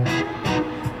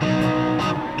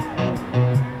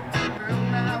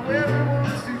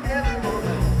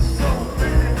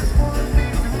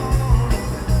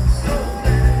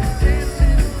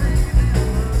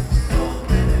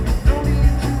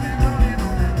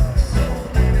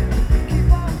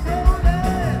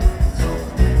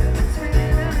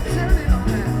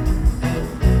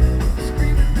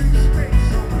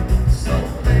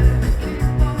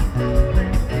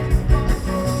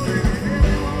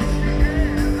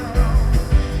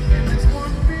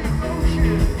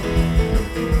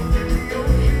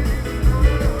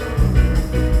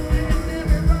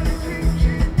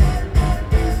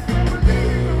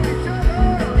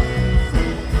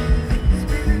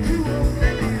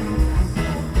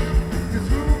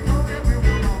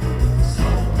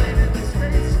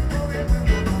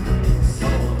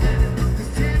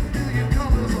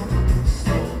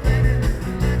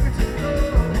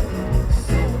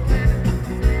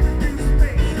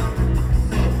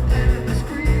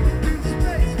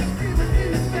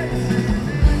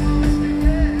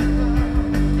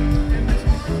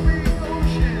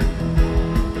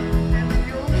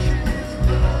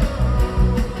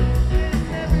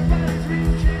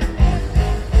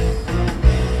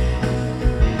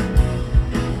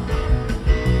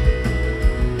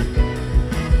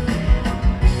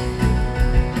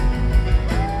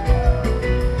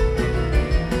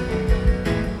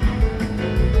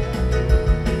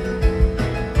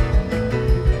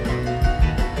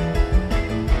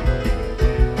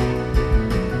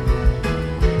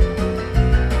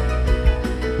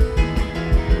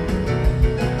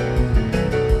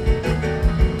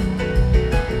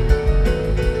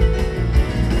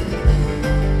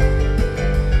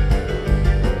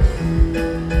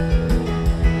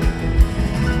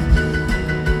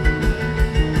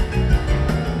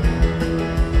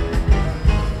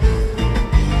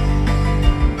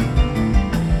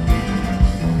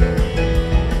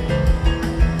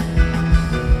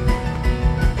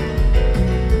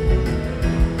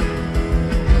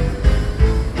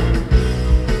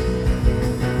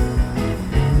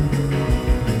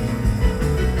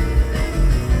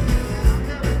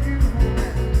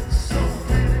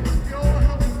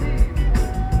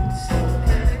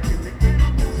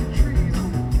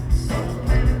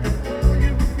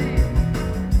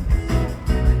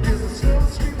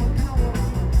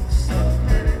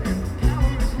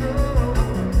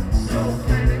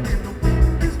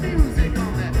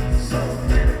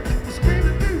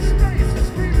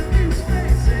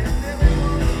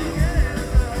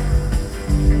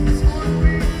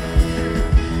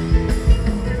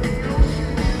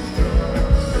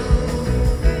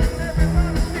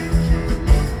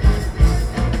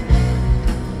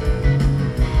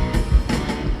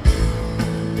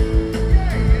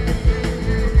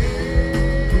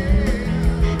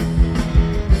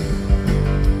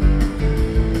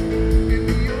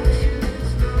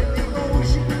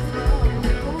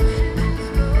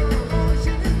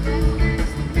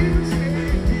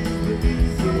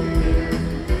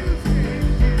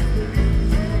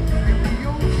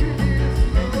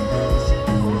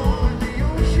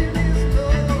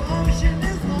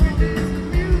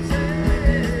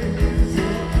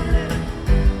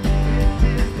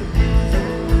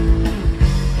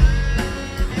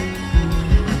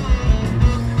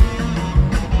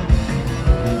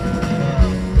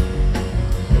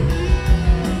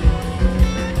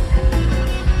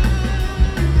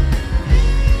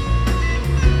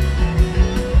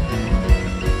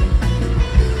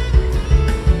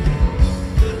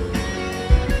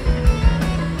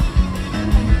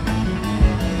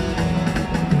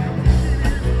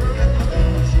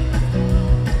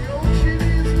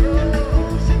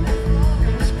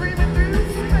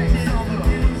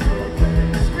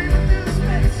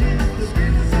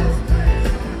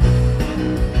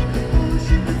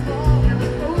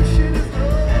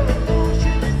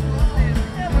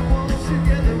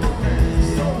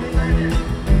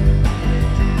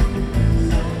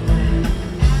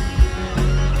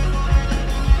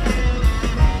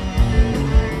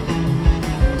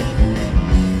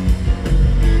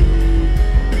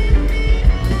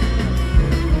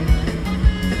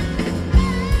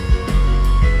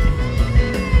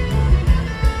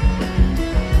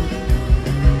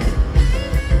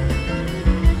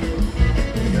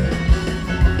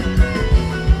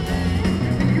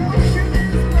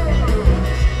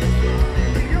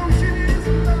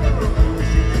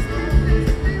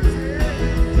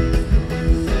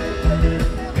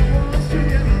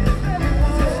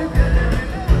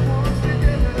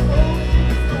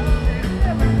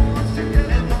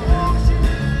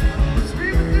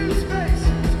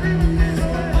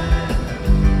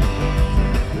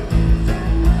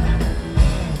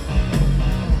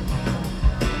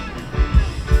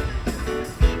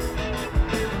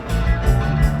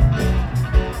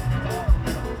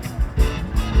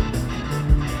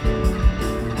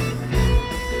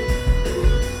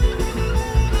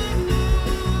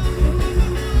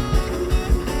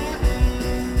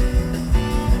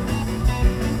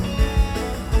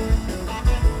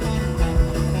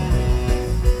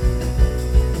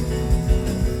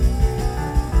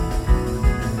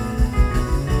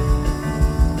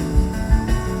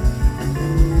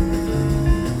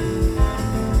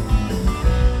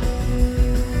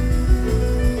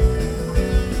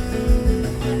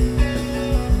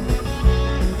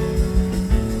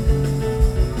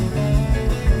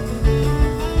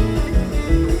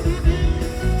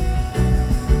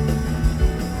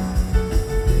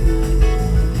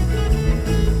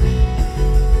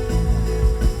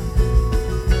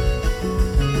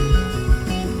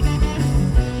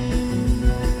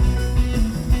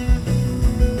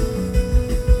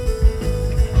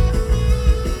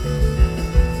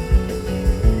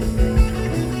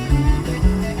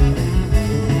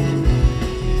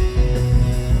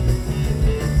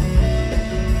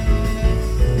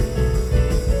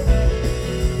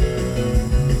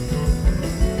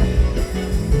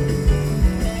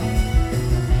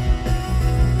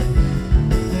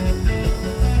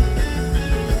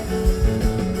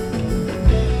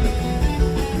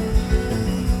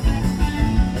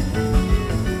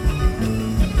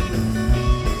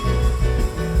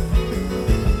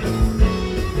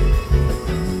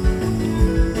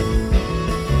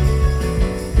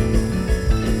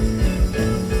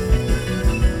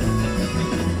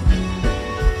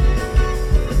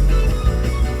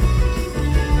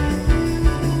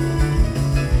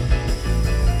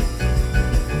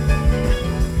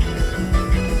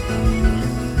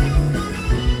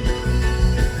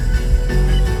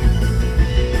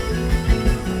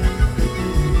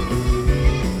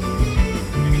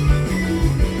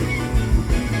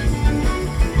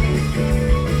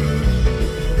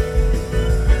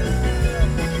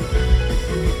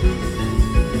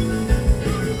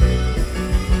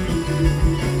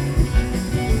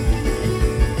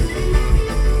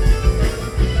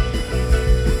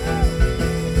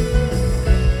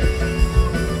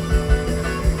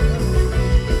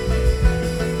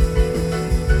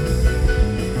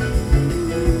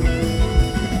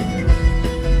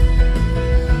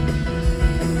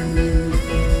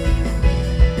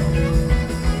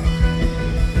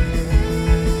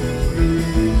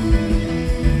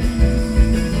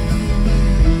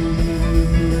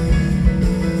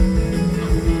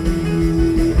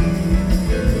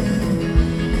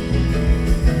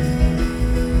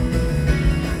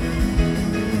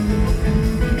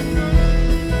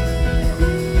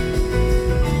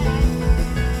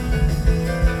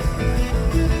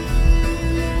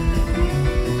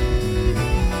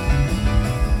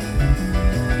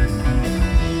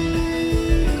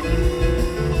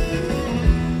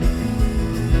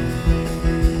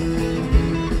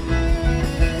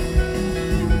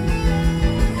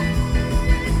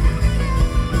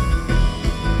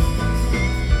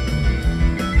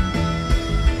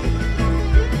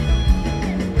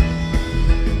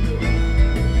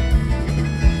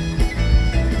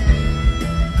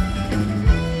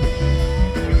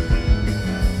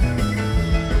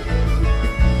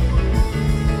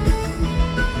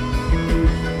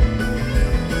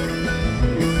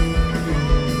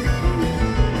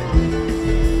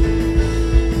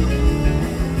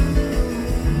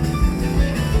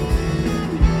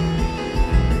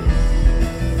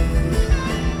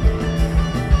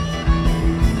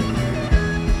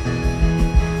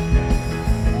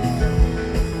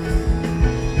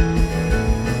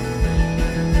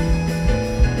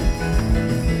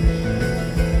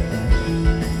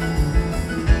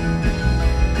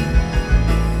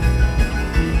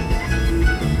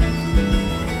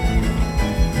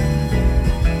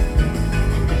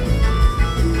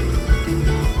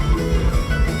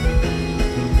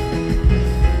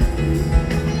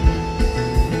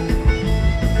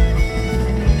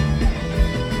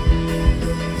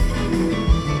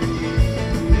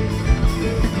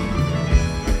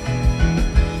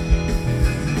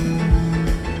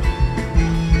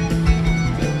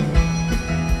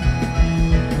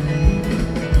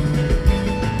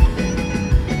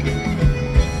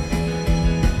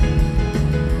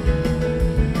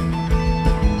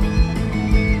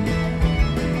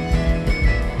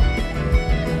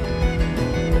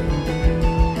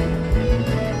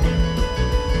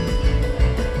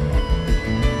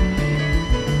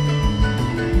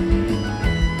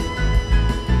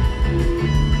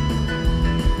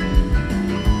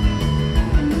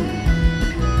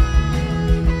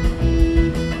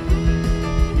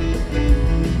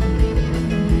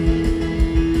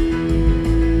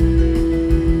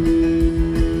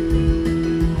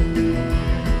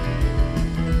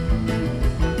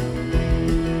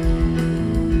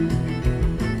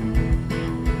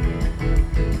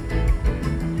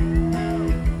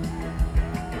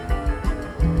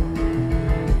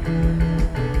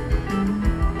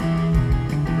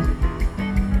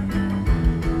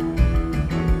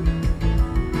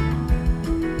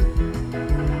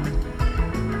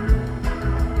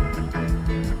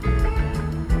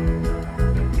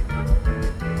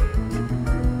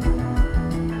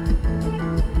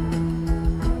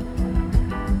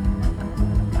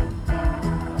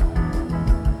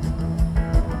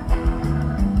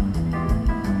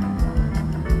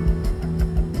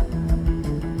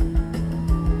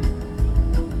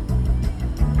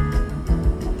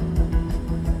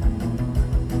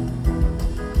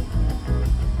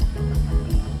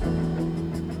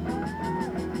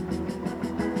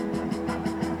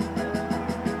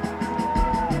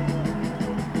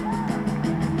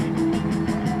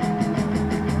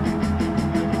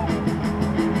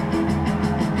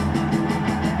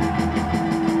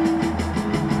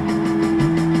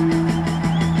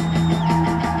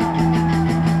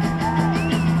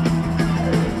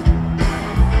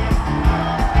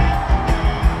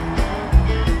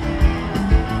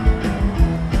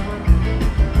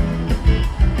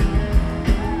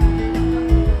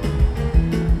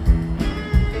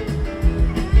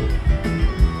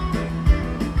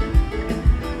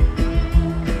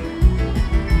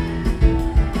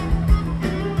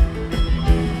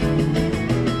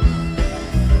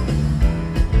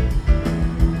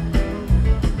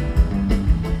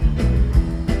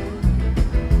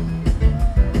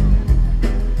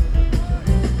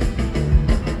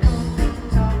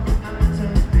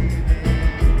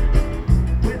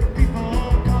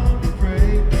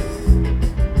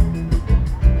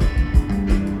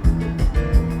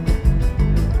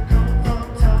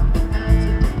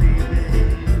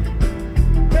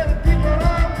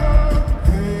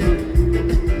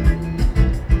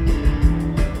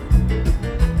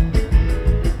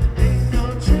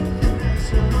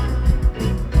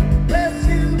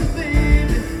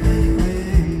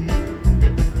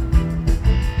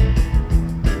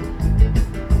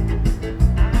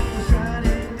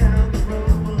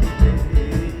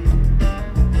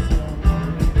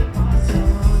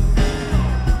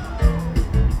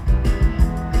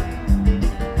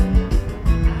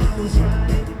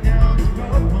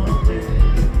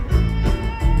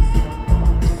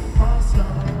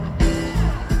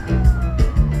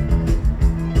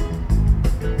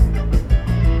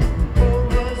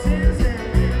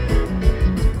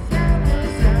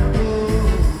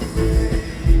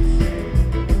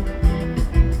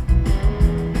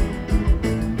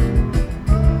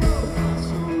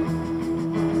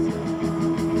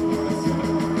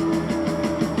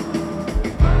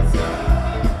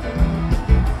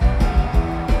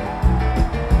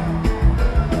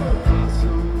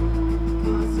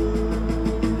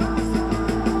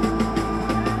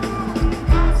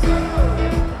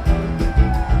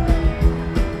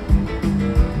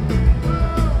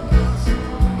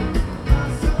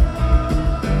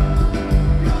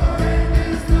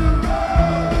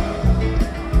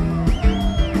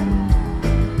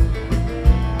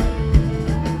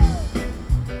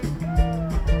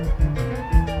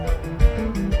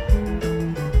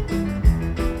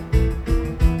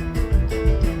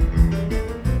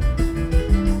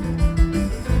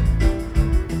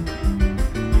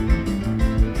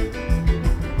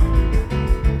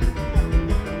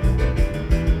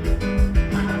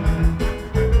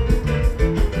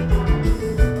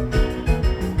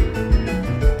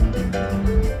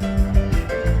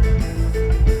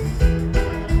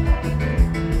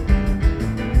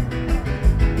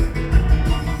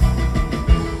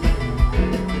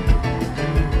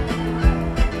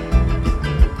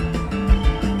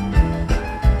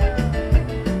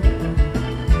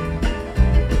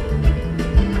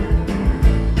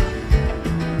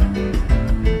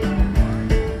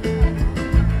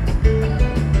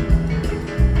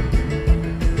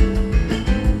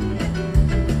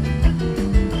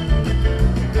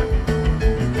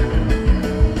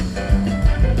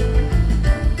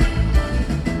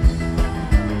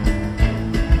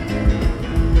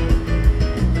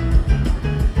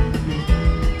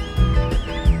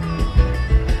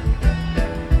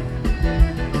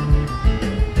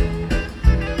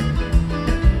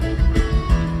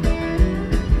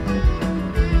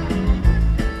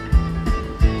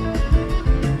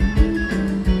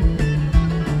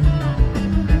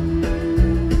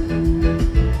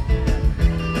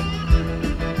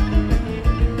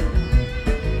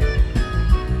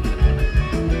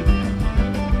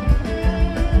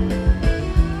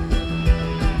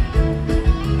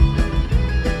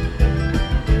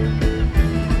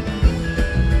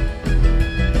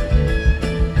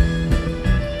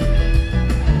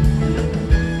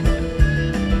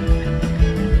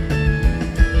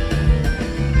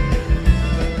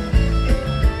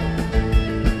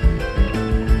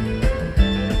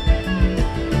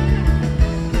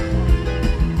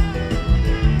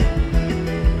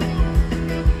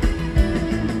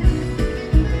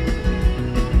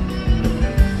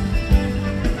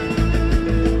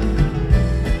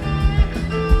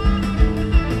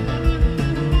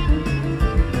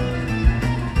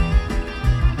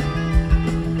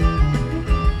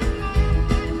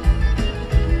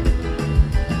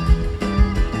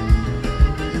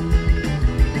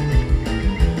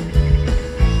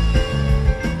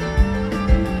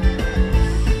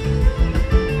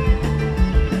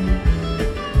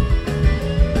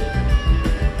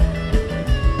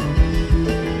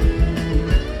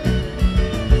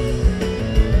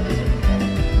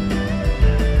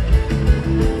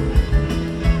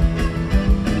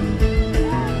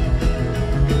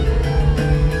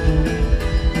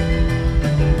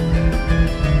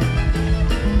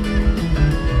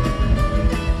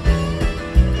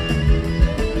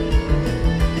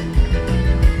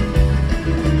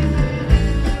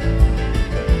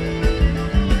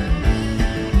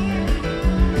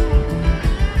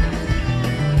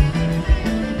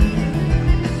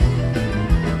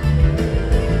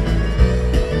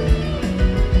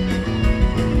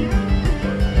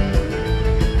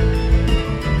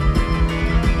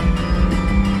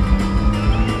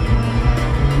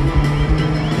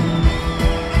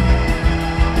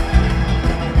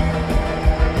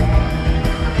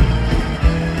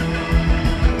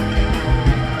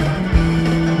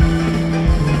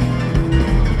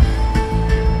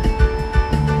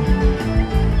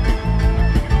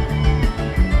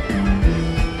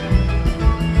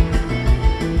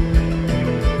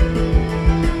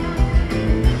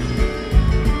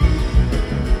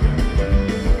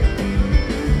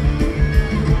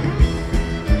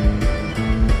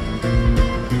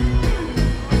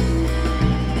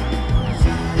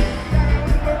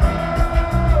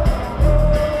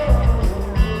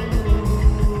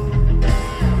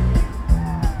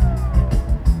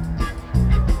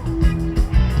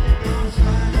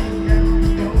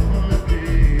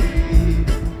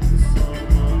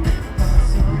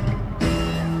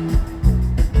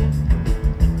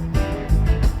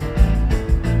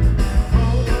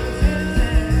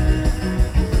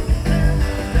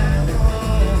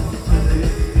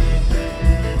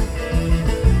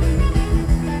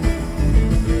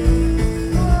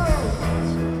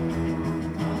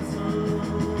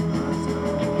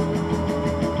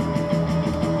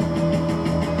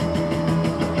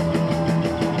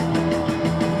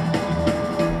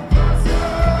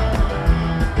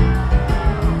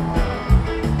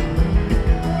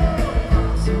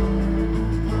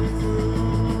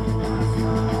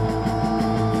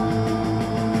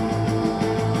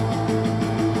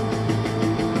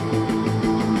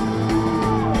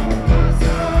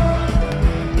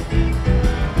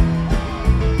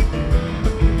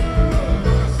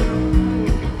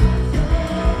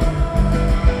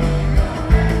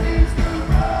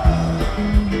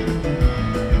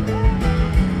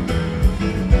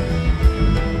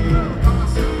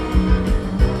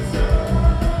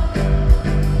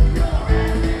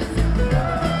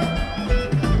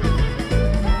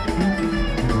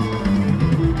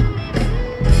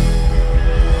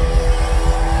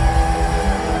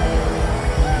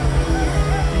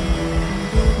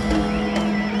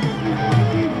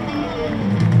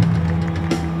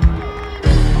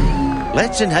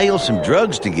 Let's inhale some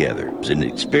drugs together and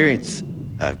experience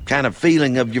a kind of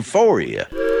feeling of euphoria.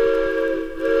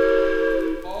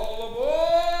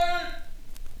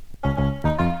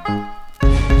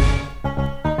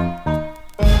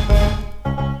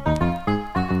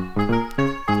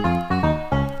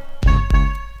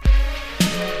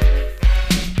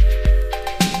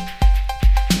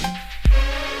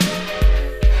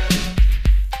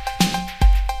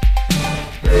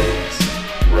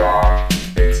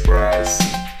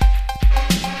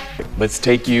 Let's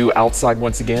take you outside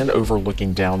once again,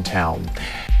 overlooking downtown.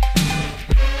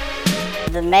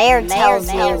 The mayor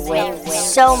tells you with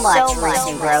so much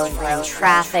recent growth and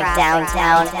traffic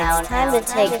downtown, it's time to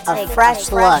take a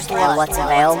fresh look at what's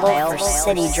available for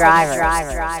city drivers.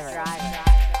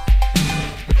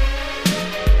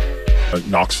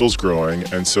 Knoxville's growing,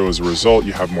 and so as a result,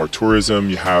 you have more tourism,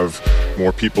 you have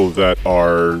more people that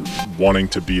are wanting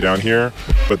to be down here,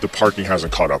 but the parking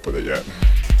hasn't caught up with it yet.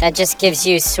 That just gives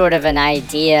you sort of an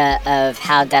idea of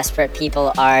how desperate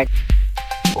people are.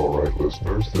 Alright,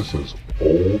 listeners, this is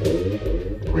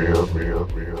old man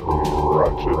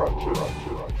Ratchet.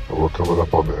 And we're coming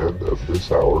up on the end of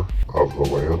this hour of the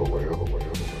land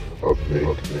of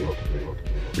make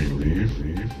believe.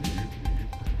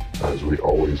 As we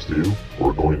always do,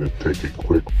 we're going to take a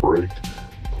quick break,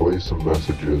 play some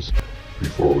messages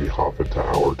before we hop into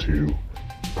hour two.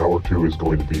 Hour 2 is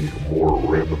going to be more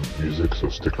random music, so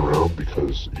stick around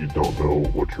because you don't know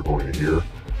what you're going to hear,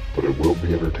 but it will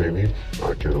be entertaining.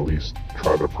 I can at least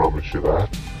try to promise you that.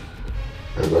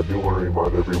 And I do want to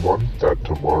remind everyone that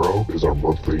tomorrow is our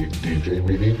monthly DJ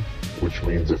meeting, which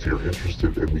means if you're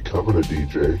interested in becoming a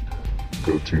DJ,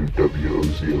 go to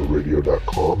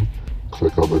wozoradio.com,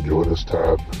 click on the Join Us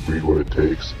tab, read what it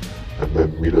takes, and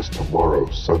then meet us tomorrow,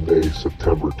 Sunday,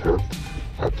 September 10th,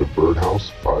 at the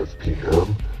Birdhouse, 5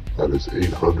 p.m. That is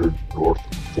 800 North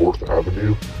 4th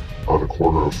Avenue on the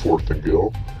corner of 4th and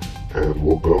Gill, and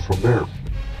we'll go from there.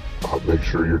 Make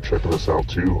sure you're checking us out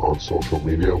too on social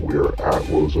media. We are at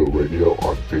Wozo Radio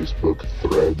on Facebook,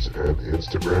 Threads, and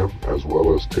Instagram, as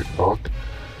well as TikTok.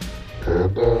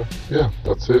 And yeah,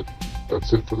 that's it.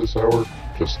 That's it for this hour.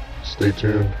 Just stay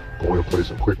tuned. I'm going to play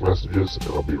some quick messages, and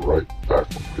I'll be right back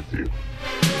with you.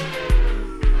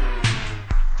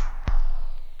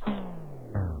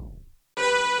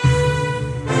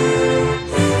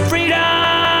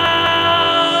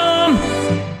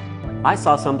 I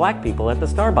saw some black people at the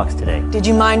Starbucks today. Did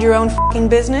you mind your own f***ing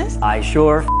business? I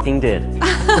sure f***ing did.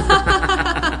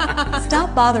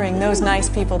 Stop bothering those nice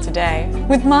people today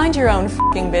with mind your own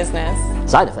f***ing business.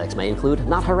 Side effects may include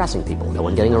not harassing people, no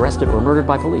one getting arrested or murdered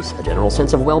by police, a general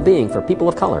sense of well-being for people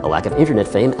of color, a lack of internet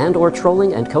fame and or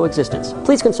trolling and coexistence.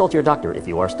 Please consult your doctor if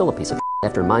you are still a piece of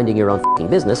after minding your own f***ing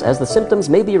business, as the symptoms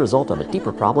may be a result of a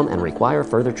deeper problem and require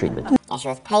further treatment. And she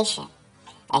was patient,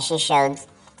 and she showed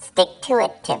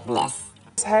stick-to-itiveness.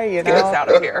 Hey, you know, get us out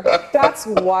of here. That's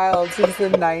wild. Since the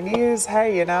 90s,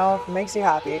 hey, you know, if it makes you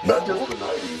happy. Not just the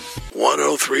 90s.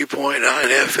 103.9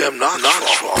 FM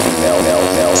Knoxville.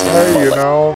 Hey, you know,